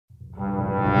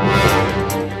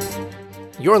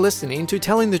You're listening to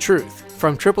Telling the Truth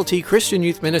from Triple T Christian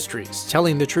Youth Ministries,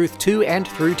 telling the truth to and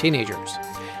through teenagers.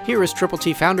 Here is Triple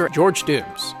T founder George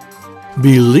Dooms.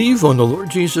 Believe on the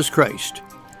Lord Jesus Christ.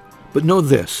 But know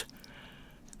this,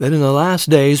 that in the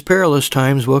last days perilous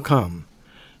times will come.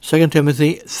 2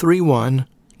 Timothy 3:1,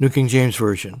 New King James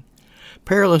Version.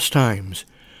 Perilous times.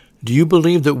 Do you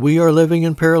believe that we are living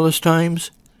in perilous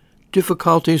times?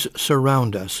 Difficulties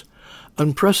surround us.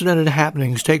 Unprecedented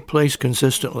happenings take place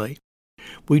consistently.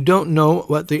 We don't know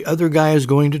what the other guy is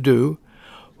going to do,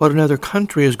 what another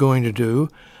country is going to do,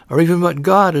 or even what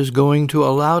God is going to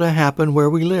allow to happen where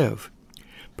we live.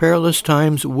 Perilous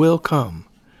times will come.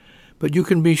 But you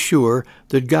can be sure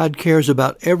that God cares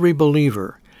about every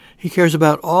believer. He cares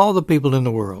about all the people in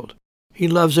the world. He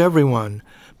loves everyone,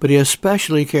 but he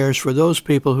especially cares for those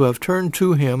people who have turned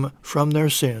to him from their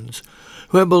sins,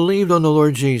 who have believed on the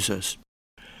Lord Jesus,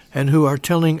 and who are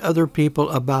telling other people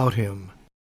about him.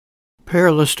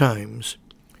 Perilous times,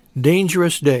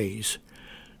 dangerous days,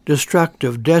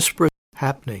 destructive, desperate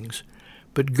happenings,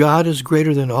 but God is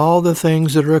greater than all the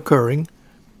things that are occurring,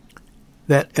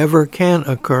 that ever can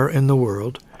occur in the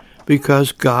world,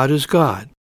 because God is God.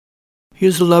 He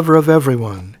is the lover of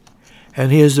everyone,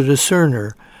 and he is the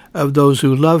discerner of those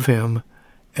who love him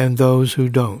and those who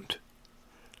don't.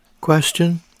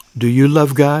 Question, do you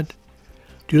love God?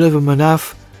 Do you love him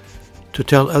enough to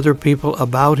tell other people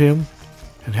about him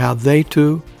and how they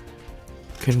too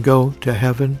can go to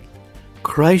heaven?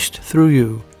 Christ through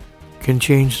you can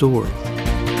change the world.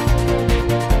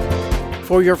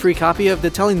 For your free copy of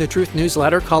the Telling the Truth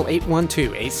newsletter, call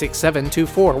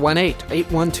 812-867-2418,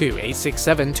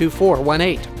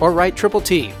 812-867-2418, or write Triple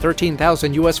T,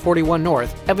 13,000 U.S. 41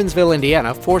 North, Evansville,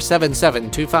 Indiana,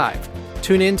 47725.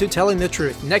 Tune in to Telling the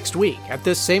Truth next week at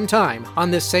this same time on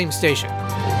this same station.